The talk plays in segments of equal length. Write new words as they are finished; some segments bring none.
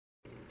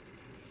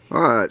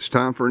Alright, it's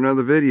time for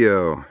another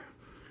video.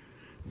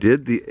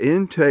 Did the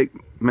intake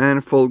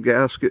manifold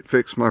gasket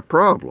fix my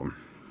problem?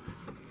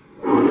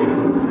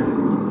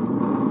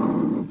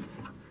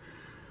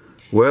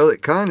 Well,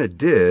 it kind of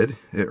did.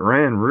 It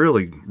ran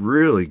really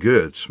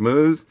good,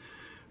 smooth,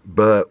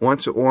 but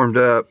once it warmed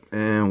up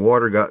and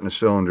water got in the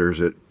cylinders,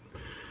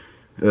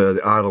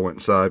 the idle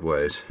went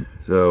sideways.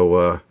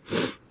 So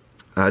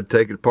I'd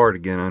take it apart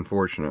again,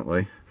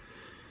 unfortunately,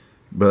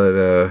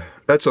 but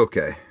that's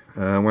okay.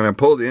 When I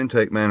pulled the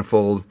intake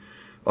manifold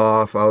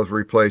off, I was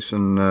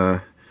replacing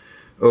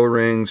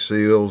O-rings,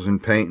 seals,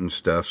 and paint and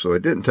stuff, so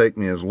it didn't take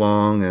me as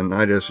long, and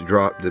I just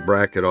dropped the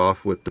bracket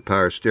off with the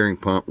power steering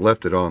pump,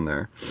 left it on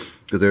there,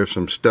 because there's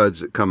some studs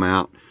that come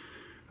out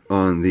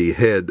on the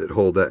head that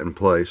hold that in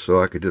place,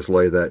 so I could just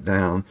lay that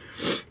down.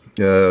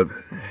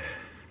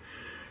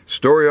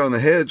 Story on the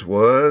heads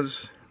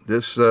was,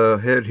 this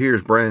head here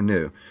is brand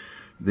new.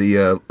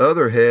 The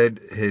other head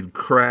had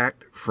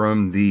cracked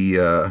from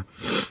the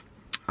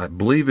I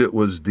believe it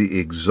was the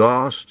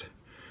exhaust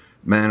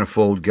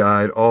manifold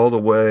guide all the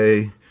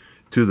way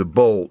to the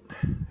bolt,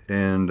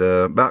 and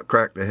about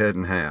cracked the head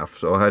in half,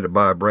 so I had to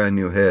buy a brand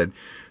new head.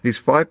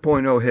 These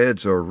 5.0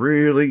 heads are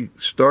really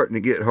starting to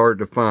get hard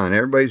to find.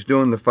 Everybody's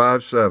doing the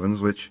 5.7s,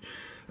 which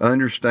I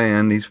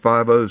understand. These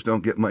 5.0s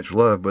don't get much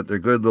love, but they're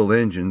good little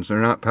engines. They're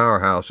not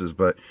powerhouses,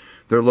 but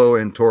their low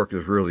end torque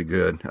is really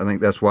good. I think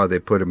that's why they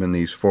put them in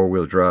these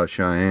four-wheel drive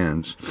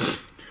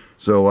Cheyennes.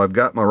 So I've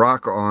got my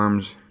rocker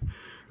arms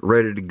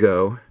ready to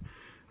go.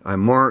 I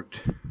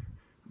marked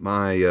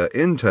my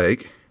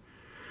intake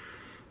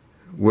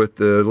with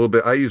a little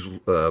bit, I use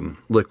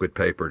liquid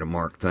paper to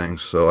mark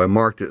things, so I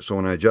marked it so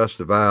when I adjust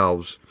the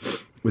valves,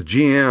 with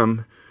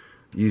GM,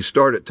 you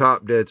start at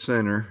top dead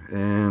center,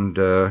 and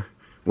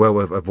well,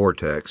 with a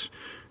vortex,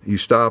 you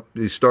start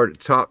at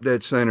top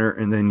dead center,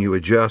 and then you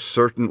adjust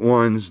certain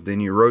ones, then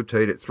you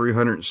rotate it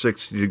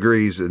 360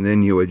 degrees, and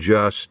then you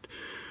adjust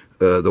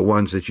the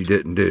ones that you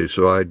didn't do.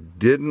 So I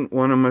didn't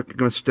want to make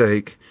a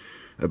mistake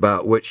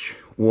about which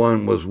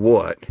one was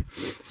what,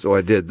 so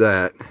I did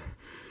that.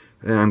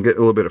 And I'm getting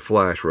a little bit of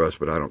flash rust,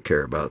 but I don't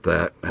care about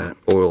that.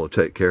 Oil will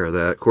take care of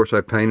that. Of course,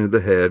 I painted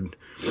the head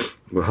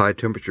with high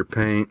temperature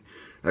paint.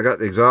 I got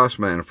the exhaust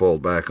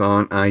manifold back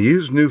on. I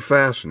used new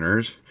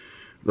fasteners.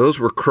 Those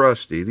were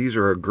crusty. These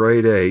are a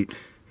grade 8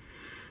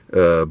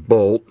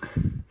 bolt,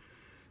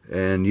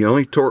 and you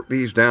only torque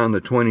these down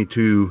to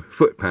 22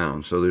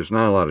 foot-pounds, so there's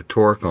not a lot of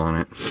torque on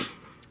it.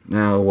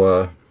 Now,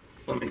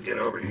 let me get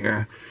over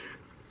here.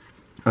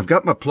 I've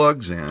got my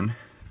plugs in,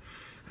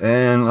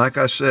 and like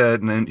I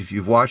said, and if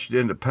you've watched it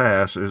in the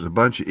past, there's a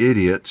bunch of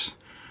idiots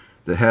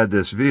that had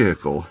this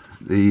vehicle.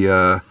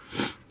 The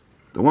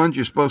ones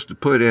you're supposed to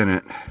put in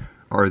it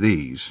are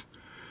these,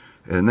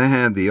 and they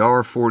had the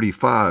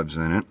R45s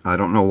in it. I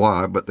don't know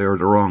why, but they were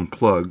the wrong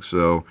plug.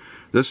 So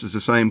this is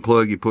the same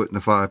plug you put in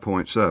the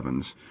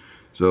 5.7s.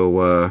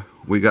 So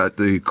we got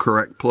the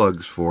correct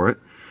plugs for it,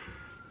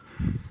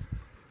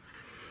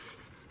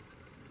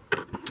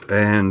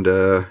 and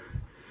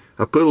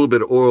I put a little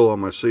bit of oil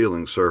on my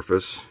sealing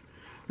surface.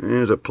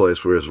 There's a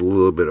place where there's a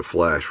little bit of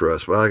flash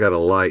rust, but I got a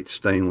light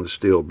stainless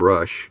steel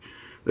brush.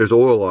 There's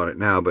oil on it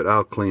now, but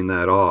I'll clean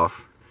that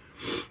off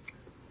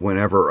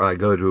whenever I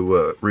go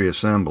to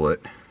reassemble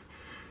it.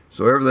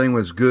 So everything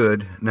was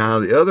good. Now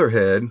the other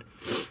head,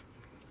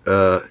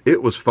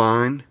 it was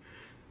fine.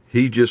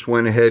 He just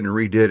went ahead and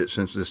redid it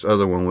since this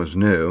other one was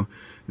new.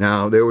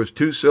 Now there was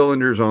 2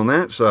 cylinders on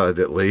that side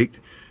that leaked,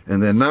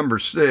 and then number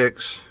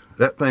 6,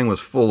 that thing was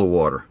full of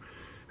water.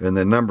 And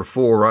then number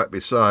 4 right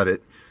beside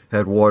it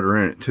had water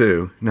in it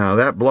too. Now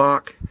that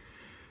block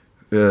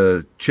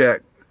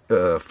check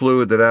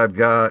fluid that I've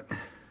got,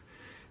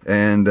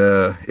 and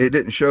it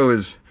didn't show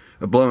as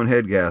a blown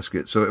head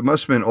gasket, so it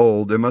must have been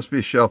old. There must be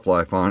a shelf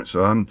life on it,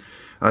 so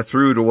I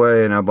threw it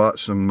away, and I bought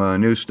some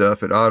new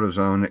stuff at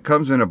AutoZone. It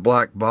comes in a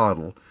black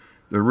bottle.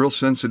 They're real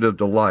sensitive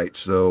to light,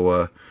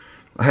 so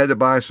I had to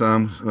buy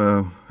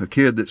some. A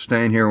kid that's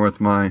staying here with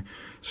my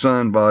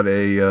son bought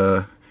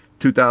a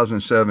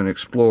 2007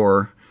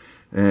 Explorer,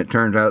 and it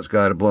turns out it's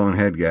got a blown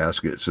head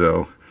gasket,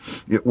 so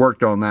it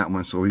worked on that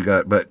one. So we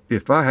got, but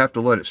if I have to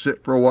let it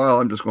sit for a while,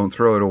 I'm just going to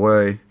throw it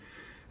away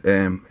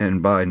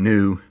and buy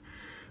new,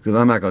 because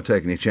I'm not going to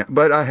take any chance.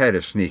 But I had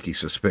a sneaky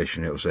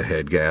suspicion it was a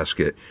head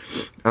gasket.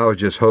 I was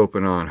just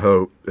hoping on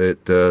hope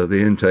that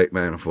the intake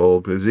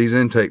manifold, because these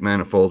intake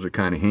manifolds are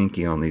kind of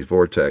hinky on these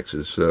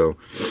vortexes, so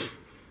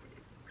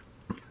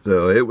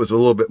it was a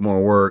little bit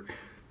more work,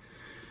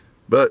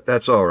 but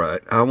that's all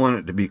right. I want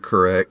it to be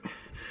correct.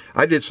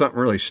 I did something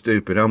really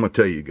stupid. I'm going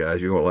to tell you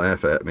guys. You're going to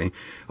laugh at me.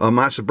 On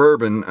my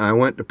Suburban, I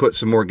went to put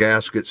some more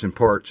gaskets and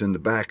parts in the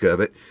back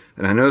of it,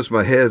 and I noticed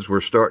my heads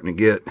were starting to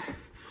get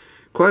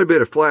quite a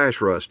bit of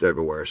flash rust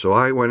everywhere. So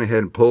I went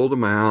ahead and pulled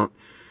them out,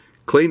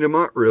 cleaned them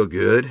up real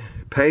good,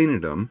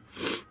 painted them,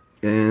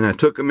 and I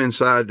took them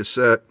inside to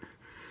set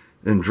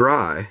and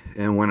dry.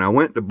 And when I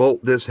went to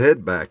bolt this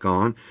head back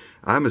on,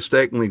 I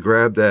mistakenly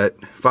grabbed that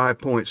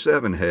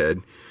 5.7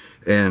 head,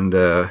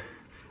 and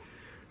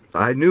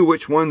I knew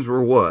which ones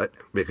were what,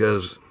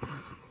 because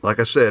like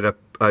I said,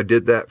 I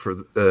did that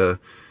for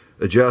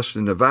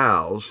adjusting the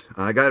valves.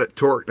 I got it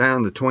torqued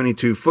down to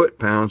 22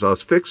 foot-pounds. I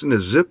was fixing to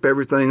zip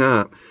everything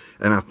up,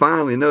 and I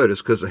finally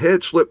noticed, because the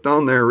head slipped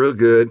on there real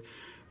good,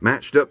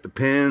 matched up the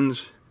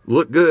pins,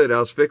 looked good.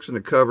 I was fixing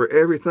to cover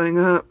everything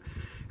up,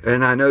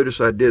 and I noticed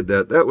I did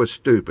that. That was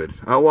stupid.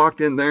 I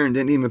walked in there and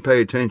didn't even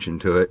pay attention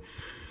to it.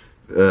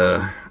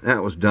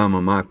 That was dumb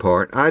on my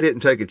part. I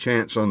didn't take a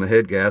chance on the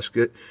head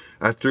gasket.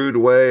 I threw it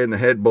away, and the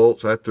head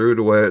bolts, I threw it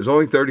away. It was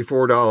only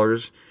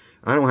 $34.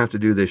 I don't have to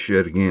do this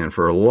shit again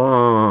for a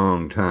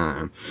long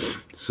time.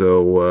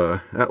 So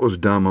that was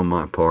dumb on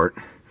my part.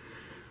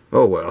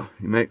 Oh well,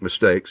 you make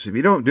mistakes. If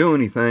you don't do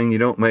anything, you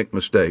don't make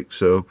mistakes.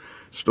 So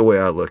it's the way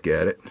I look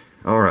at it.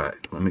 Alright,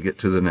 let me get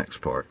to the next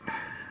part.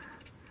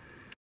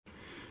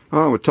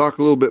 I will talk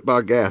a little bit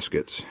about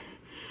gaskets.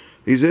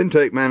 These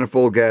intake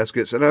manifold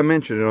gaskets, and I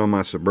mentioned it on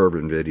my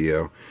Suburban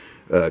video.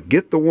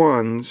 Get the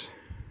ones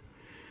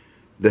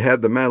that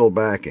have the metal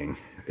backing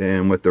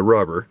and with the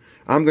rubber.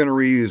 I'm going to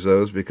reuse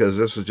those because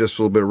this is just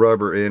a little bit of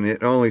rubber, and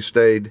it only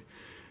stayed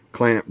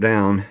clamped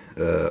down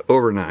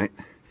overnight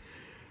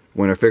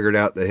when I figured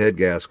out the head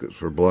gaskets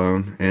were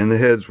blown and the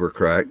heads were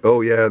cracked.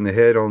 Oh yeah, and the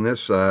head on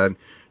this side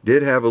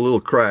did have a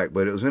little crack,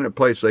 but it was in a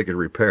place they could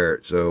repair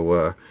it.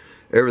 So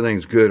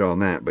everything's good on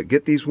that. But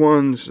get these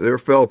ones, they're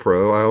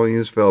Felpro. I only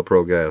use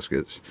Felpro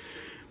gaskets.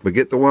 But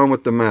get the one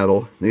with the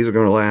metal. These are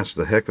going to last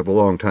a heck of a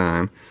long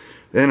time.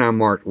 And I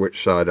marked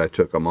which side I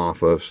took them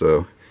off of.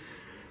 So,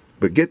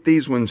 but get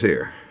these ones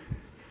here.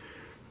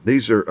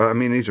 These are, I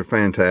mean, these are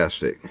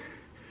fantastic.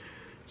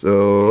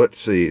 So let's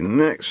see.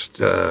 Next,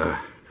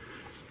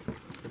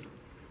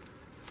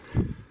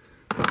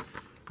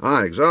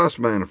 exhaust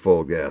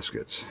manifold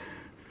gaskets.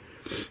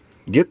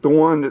 Get the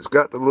one that's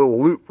got the little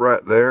loop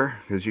right there,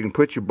 because you can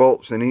put your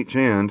bolts in each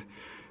end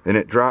and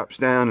it drops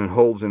down and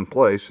holds in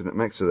place, and it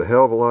makes it a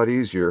hell of a lot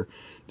easier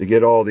to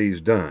get all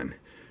these done.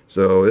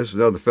 So this is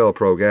another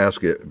Felpro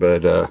gasket,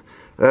 but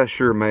that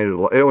sure made it.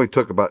 It only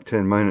took about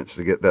 10 minutes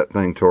to get that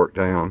thing torqued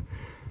down.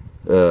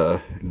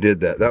 Did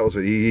that. That was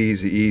an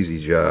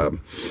easy job.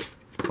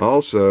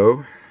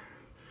 Also,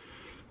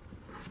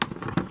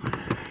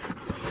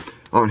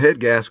 on head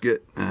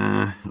gasket,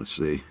 let's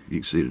see, you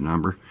can see the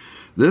number.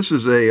 This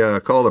is a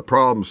called a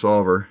problem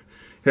solver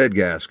head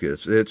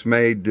gasket. It's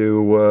made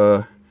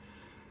to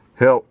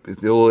help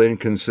with the little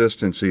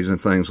inconsistencies and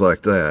things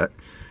like that.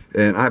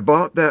 And I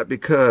bought that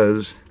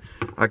because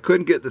I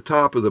couldn't get the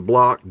top of the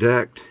block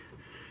decked,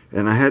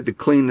 and I had to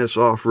clean this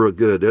off real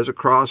good. There's a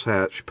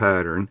crosshatch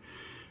pattern,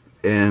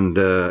 and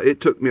it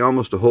took me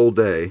almost a whole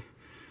day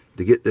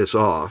to get this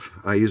off.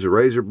 I used a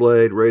razor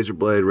blade.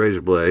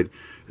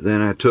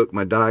 Then I took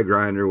my die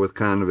grinder with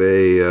kind of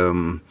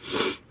a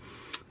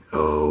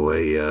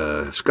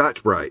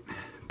Scotch-Brite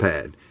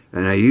pad,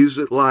 and I used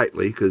it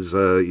lightly because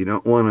you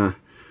don't want to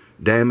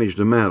damage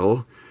the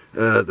metal.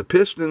 The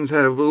pistons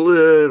have a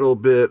little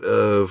bit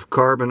of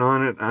carbon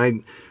on it.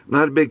 I'm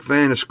not a big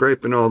fan of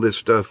scraping all this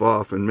stuff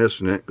off and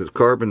missing it, because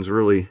carbon's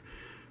really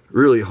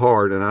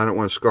hard, and I don't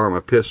want to scar my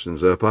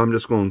pistons up. I'm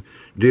just going to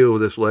deal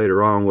with this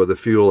later on with a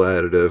fuel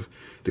additive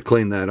to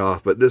clean that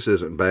off. But this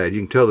isn't bad.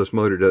 You can tell this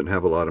motor doesn't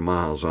have a lot of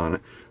miles on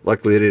it.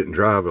 Luckily, they didn't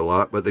drive it a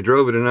lot, but they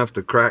drove it enough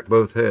to crack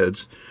both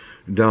heads.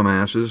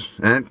 Dumbasses.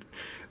 And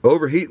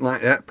overheating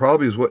like that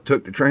probably is what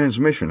took the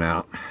transmission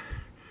out.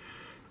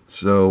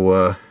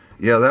 So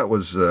yeah, that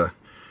was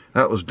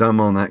dumb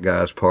on that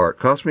guy's part.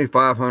 Cost me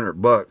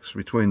 $500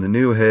 between the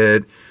new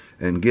head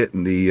and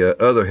getting the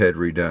other head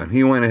redone.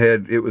 He went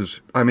ahead. It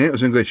was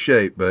in good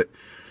shape, but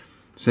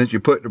since you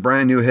put the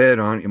brand new head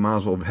on it, you might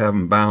as well have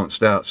them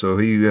balanced out. So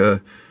he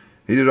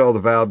did all the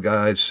valve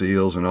guides,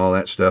 seals, and all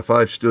that stuff.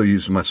 I still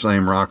use my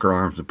same rocker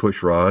arms and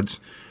push rods.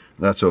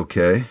 That's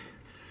okay.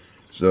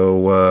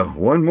 So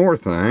one more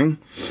thing.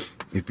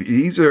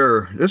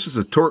 This is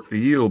a torque to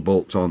yield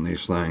bolts on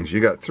these things. You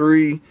got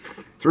three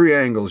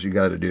angles you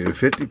got to do: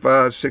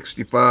 55,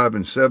 65,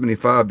 and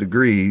 75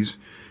 degrees.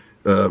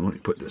 Let me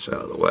put this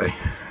out of the way.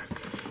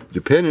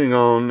 Depending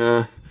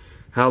on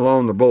how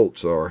long the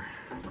bolts are.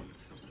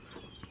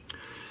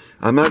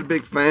 I'm not a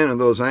big fan of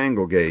those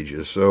angle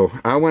gauges, so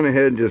I went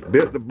ahead and just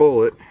bit the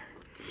bullet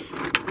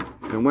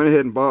and went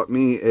ahead and bought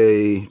me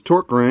a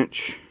torque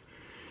wrench,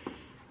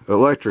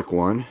 electric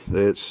one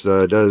that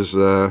does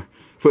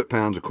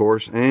foot-pounds, of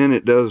course, and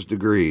it does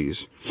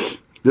degrees.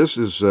 This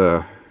is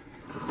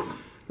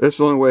that's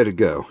the only way to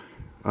go.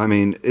 I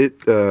mean,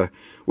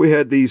 we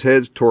had these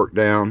heads torqued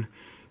down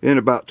in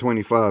about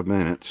 25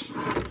 minutes,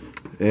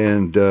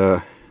 and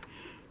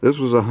this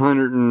was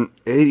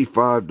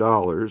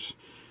 $185,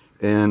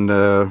 and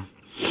the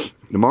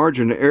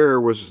margin of error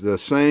was the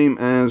same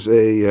as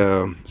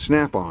a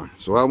snap-on,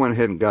 so I went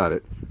ahead and got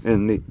it,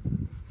 and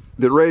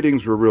the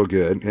ratings were real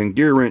good, and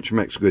Gear Wrench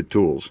makes good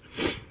tools.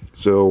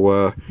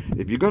 So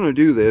if you're going to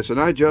do this,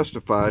 and I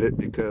justified it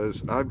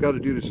because I've got to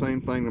do the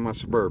same thing to my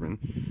Suburban,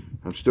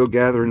 I'm still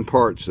gathering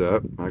parts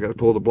up. I got to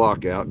pull the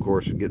block out, of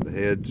course, and get the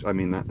heads, I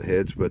mean not the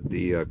heads, but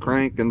the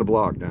crank and the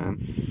block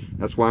done.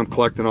 That's why I'm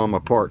collecting all my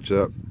parts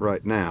up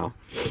right now.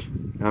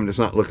 I'm just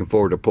not looking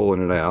forward to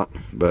pulling it out,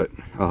 but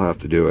I'll have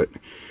to do it.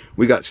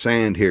 We got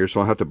sand here,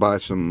 so I'll have to buy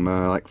some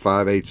like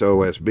 5/8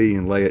 OSB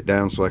and lay it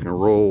down so I can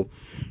roll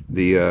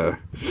the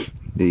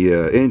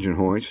engine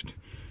hoist,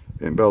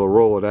 and be able to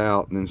roll it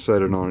out and then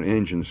set it on an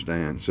engine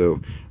stand.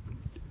 So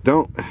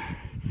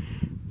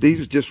these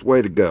are just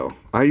way to go.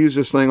 I use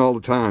this thing all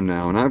the time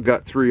now, and I've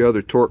got 3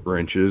 other torque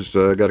wrenches.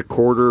 I got a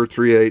 1/4,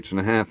 3/8, and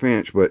a 1/2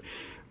 inch, but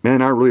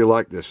man, I really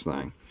like this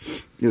thing.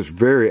 It's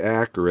very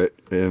accurate,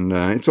 and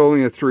it's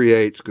only a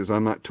 3/8 because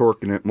I'm not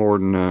torquing it more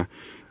than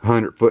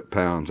 100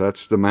 foot-pounds.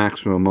 That's the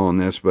maximum on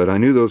this, but I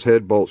knew those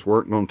head bolts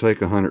weren't going to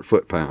take 100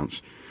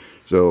 foot-pounds.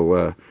 So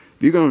if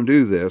you're going to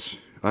do this,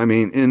 I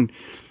mean, and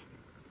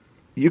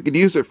you could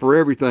use it for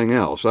everything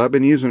else. I've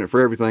been using it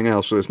for everything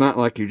else, so it's not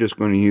like you're just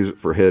going to use it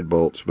for head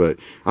bolts, but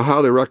I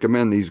highly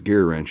recommend these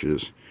gear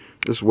wrenches.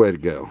 This is the way to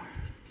go.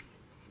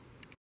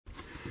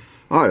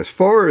 Alright, as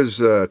far as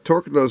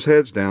torquing those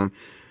heads down,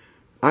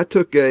 I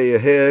took a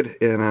head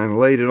and I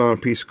laid it on a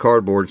piece of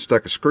cardboard and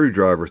stuck a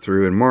screwdriver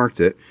through and marked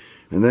it,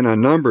 and then I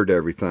numbered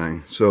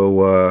everything.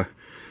 So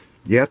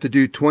you have to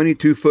do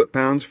 22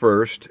 foot-pounds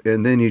first,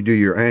 and then you do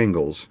your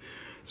angles.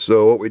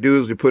 So what we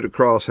do is we put a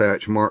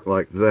crosshatch marked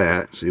like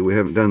that. See, we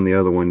haven't done the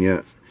other one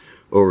yet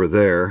over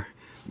there.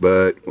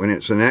 But when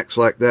it's an X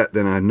like that,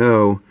 then I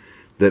know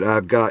that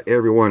I've got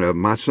every one of them.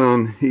 My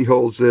son, he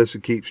holds this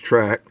and keeps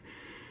track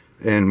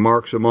and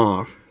marks them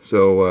off.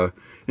 So and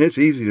it's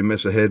easy to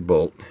miss a head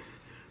bolt.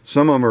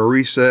 Some of them are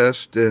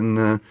recessed,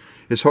 and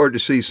it's hard to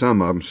see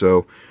some of them.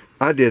 So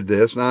I did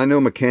this. Now I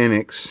know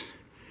mechanics,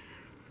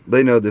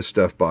 they know this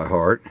stuff by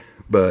heart,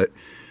 but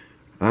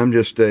I'm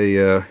just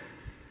a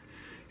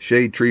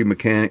shade tree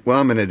mechanic.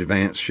 Well, I'm an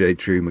advanced shade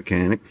tree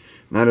mechanic.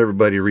 Not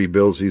everybody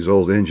rebuilds these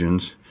old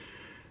engines.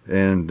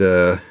 And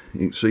you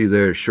can see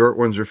there, short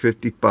ones are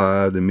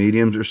 55, the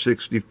mediums are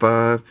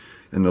 65,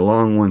 and the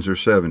long ones are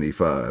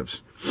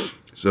 75s.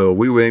 So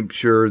we made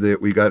sure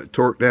that we got it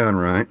torqued down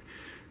right.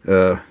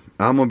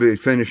 I'm going to be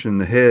finishing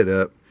the head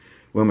up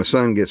when my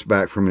son gets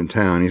back from in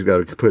town. He's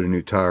got to put a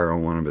new tire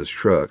on one of his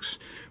trucks.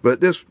 But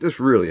this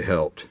really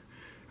helped.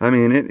 I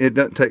mean, it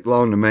doesn't take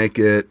long to make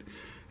it.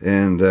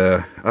 And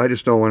I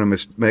just don't want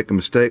to make a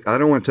mistake. I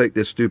don't want to take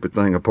this stupid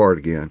thing apart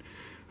again.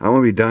 I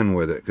want to be done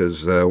with it,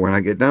 because when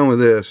I get done with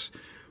this,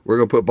 we're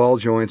going to put ball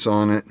joints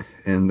on it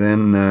and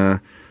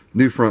then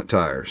new front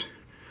tires.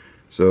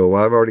 So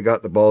I've already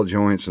got the ball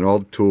joints and all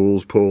the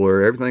tools,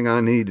 puller, everything I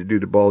need to do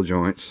the ball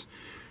joints.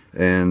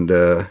 And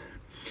the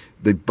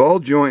ball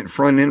joint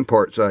front end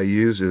parts I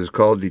use is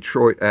called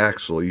Detroit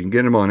Axle. You can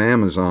get them on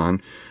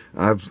Amazon.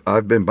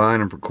 I've been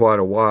buying them for quite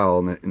a while,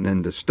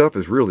 and the stuff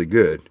is really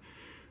good.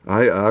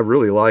 I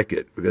really like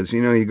it, because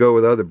you know, you go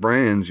with other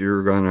brands,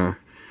 you're gonna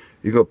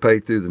pay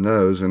through the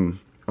nose. And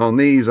on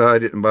these, I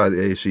didn't buy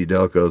the AC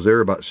Delcos. They're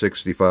about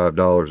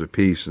 $65 a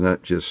piece, and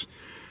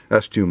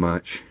that's too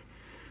much.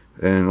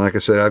 And like I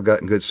said, I've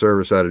gotten good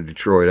service out of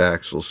Detroit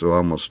Axle, so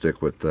I'm gonna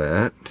stick with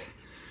that.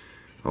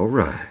 All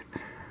right.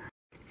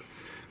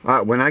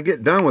 When I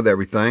get done with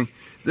everything,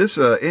 this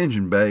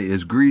engine bay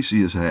is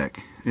greasy as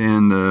heck,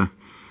 and the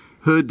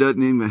hood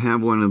doesn't even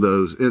have one of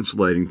those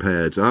insulating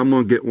pads. I'm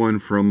going to get one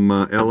from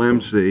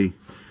LMC.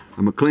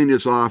 I'm going to clean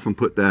this off and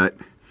put that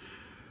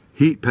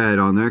heat pad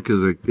on there,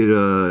 because it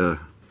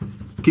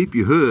keep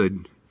your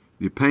hood,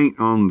 your paint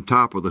on the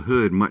top of the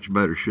hood in much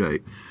better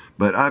shape.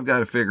 But I've got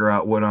to figure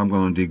out what I'm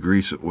going to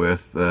degrease it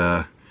with.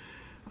 I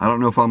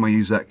don't know if I'm going to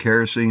use that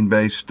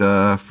kerosene-based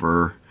stuff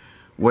or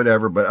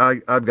whatever, but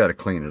I've got to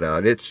clean it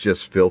out. It's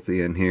just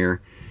filthy in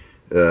here.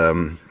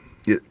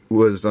 It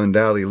was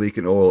undoubtedly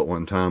leaking oil at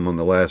one time on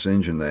the last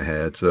engine they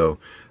had, so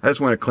I just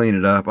want to clean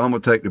it up. I'm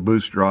going to take the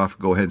booster off,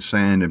 go ahead,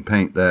 sand and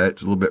paint that.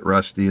 It's a little bit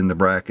rusty in the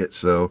bracket,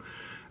 so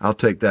I'll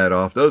take that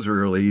off. Those are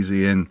really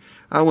easy, and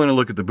I want to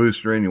look at the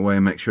booster anyway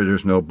and make sure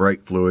there's no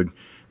brake fluid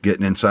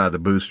getting inside the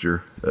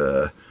booster,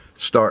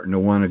 starting to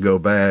want to go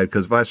bad,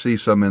 because if I see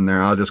some in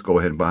there, I'll just go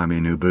ahead and buy me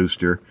a new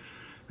booster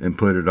and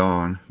put it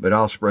on. But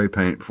I'll spray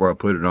paint before I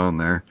put it on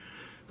there,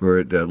 where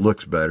it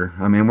looks better.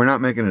 I mean, we're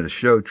not making it a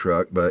show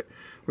truck, but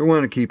we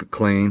want to keep it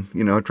clean,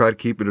 you know, try to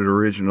keep it an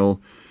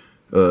original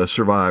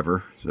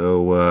Survivor.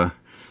 So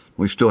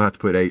we still have to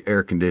put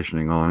air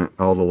conditioning on it.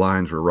 All the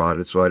lines were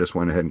rotted, so I just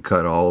went ahead and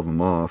cut all of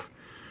them off.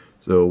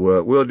 So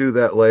we'll do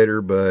that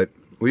later, but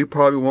we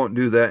probably won't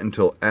do that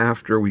until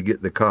after we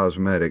get the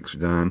cosmetics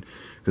done,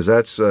 because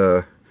that's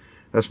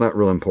not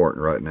real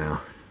important right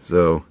now.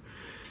 So,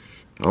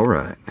 all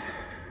right.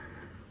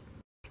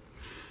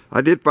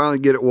 I did finally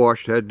get it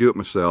washed. I had to do it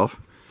myself.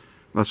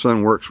 My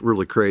son works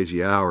really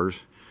crazy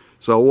hours.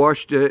 So I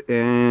washed it,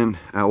 and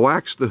I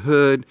waxed the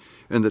hood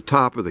and the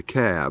top of the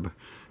cab.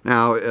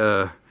 Now,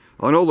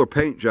 on older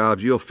paint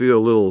jobs, you'll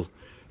feel little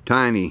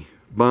tiny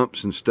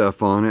bumps and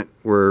stuff on it,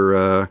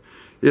 where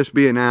just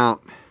being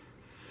out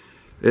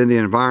in the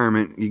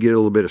environment, you get a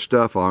little bit of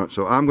stuff on it.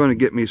 So I'm going to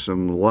get me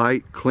some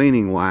light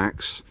cleaning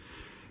wax,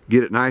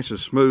 get it nice and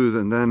smooth.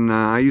 And then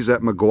I use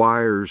that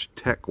Meguiar's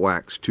Tech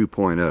Wax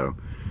 2.0.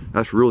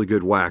 That's really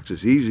good wax.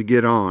 It's easy to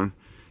get on,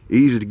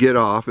 easy to get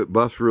off. It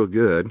buffs real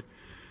good.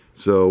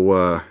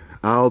 So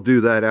I'll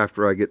do that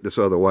after I get this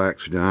other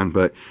wax done.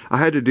 But I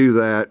had to do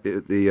that.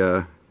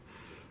 The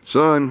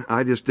sun,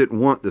 I just didn't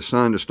want the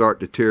sun to start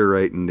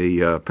deteriorating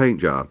the paint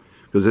job,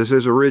 because this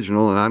is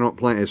original and I don't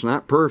plan, it's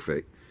not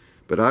perfect,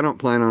 but I don't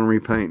plan on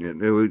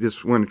repainting it. We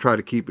just want to try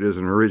to keep it as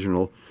an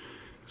original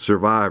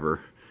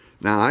survivor.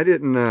 Now I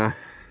didn't,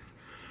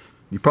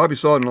 you probably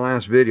saw in the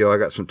last video, I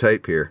got some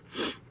tape here.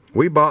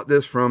 We bought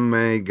this from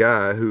a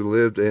guy who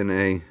lived in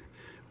a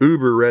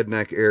uber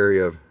redneck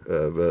area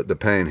of the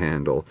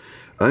Panhandle.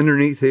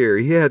 Underneath here,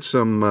 he had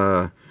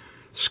some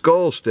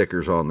skull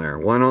stickers on there.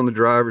 One on the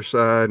driver's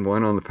side and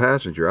one on the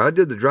passenger. I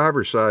did the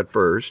driver's side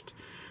first.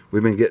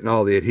 We've been getting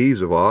all the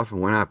adhesive off, and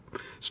when I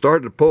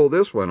started to pull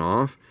this one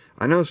off,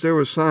 I noticed there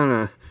was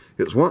some,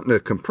 it was wanting to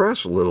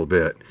compress a little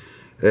bit.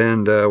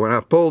 And when I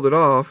pulled it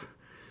off,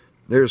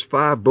 there's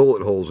 5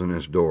 bullet holes in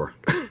this door.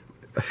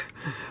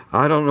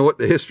 I don't know what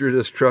the history of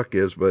this truck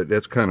is, but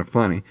that's kind of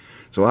funny.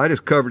 So I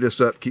just covered this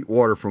up, keep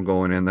water from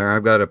going in there.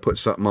 I've got to put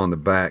something on the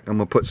back. I'm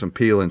going to put some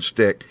peel and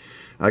stick.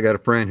 I got a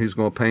friend who's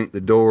going to paint the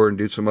door and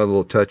do some other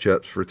little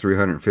touch-ups for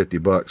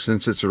 $350.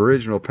 Since it's an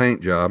original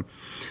paint job,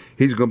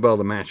 he's going to be able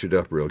to match it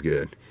up real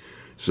good.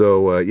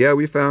 So yeah,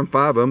 we found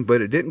 5 of them,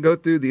 but it didn't go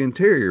through the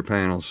interior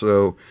panel.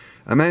 So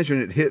I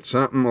imagine it hit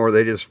something, or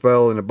they just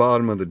fell in the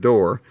bottom of the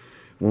door.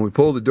 When we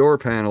pull the door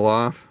panel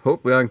off,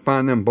 hopefully I can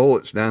find them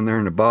bullets down there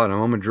in the bottom.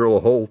 I'm going to drill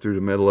a hole through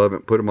the middle of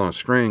it, put them on a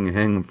string and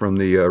hang them from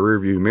the rear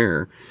view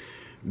mirror.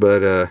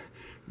 But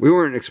we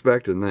weren't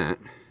expecting that.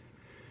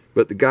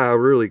 But the guy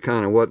really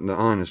kind of wasn't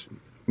the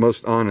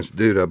most honest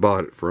dude I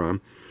bought it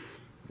from.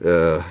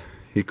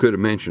 He could have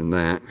mentioned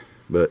that,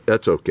 but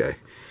that's okay.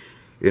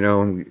 You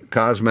know,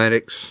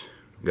 cosmetics,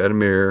 got a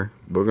mirror.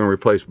 We're going to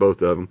replace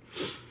both of them.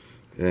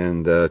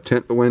 And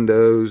tint the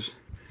windows.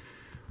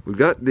 We've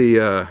got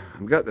the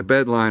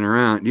bed liner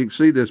out. You can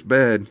see this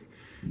bed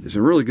is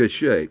in really good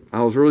shape.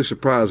 I was really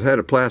surprised. I had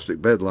a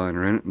plastic bed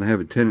liner in it, and they have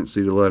a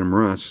tendency to let them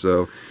rust.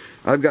 So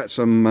I've got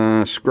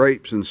some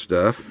scrapes and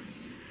stuff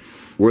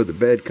where the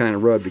bed kind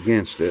of rubbed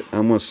against it.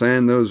 I'm going to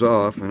sand those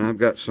off, and I've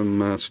got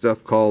some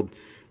stuff called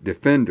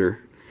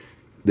Defender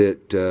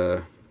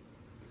that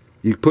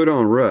you put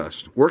on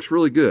rust. Works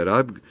really good.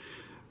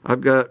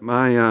 I've got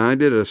my, I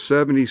did a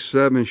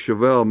 77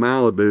 Chevelle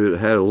Malibu that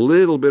had a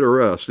little bit of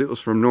rust. It was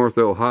from North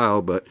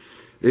Ohio, but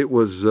it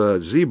was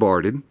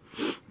Z-barded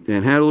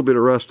and had a little bit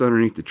of rust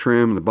underneath the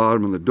trim and the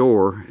bottom of the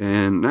door.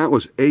 And that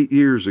was 8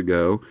 years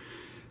ago.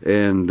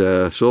 And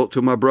sold it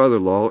to my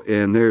brother-in-law,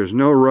 and there's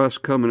no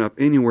rust coming up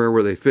anywhere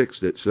where they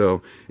fixed it.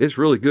 So it's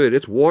really good.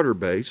 It's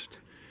water-based,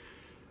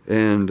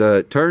 and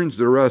it turns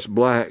the rust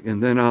black,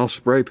 and then I'll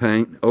spray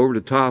paint over the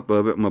top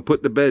of it. I'm going to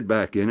put the bed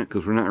back in it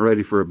because we're not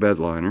ready for a bed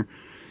liner.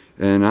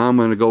 And I'm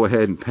going to go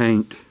ahead and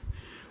paint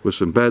with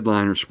some bed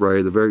liner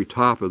spray the very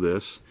top of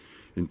this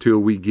until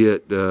we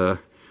get, we're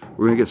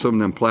going to get some of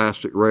them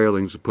plastic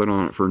railings to put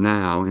on it for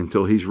now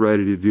until he's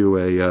ready to do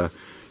a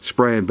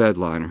spray and bed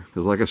liner.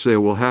 Because like I said,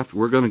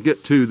 we're going to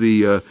get to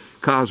the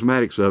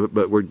cosmetics of it,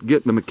 but we're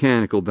getting the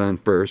mechanical done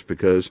first,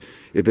 because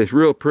if it's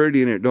real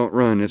pretty and it don't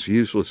run, it's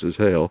useless as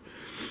hell.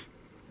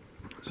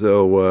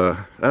 So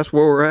that's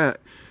where we're at.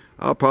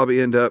 I'll probably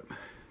end up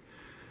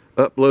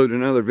uploading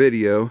another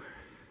video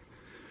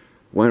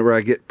whenever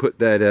I put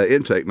that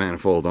intake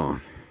manifold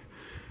on.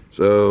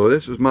 So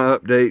this is my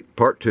update,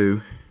 part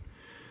 2.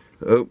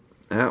 Oh,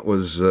 that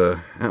was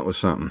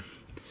something.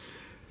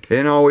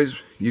 And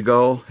always, you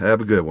all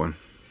have a good one.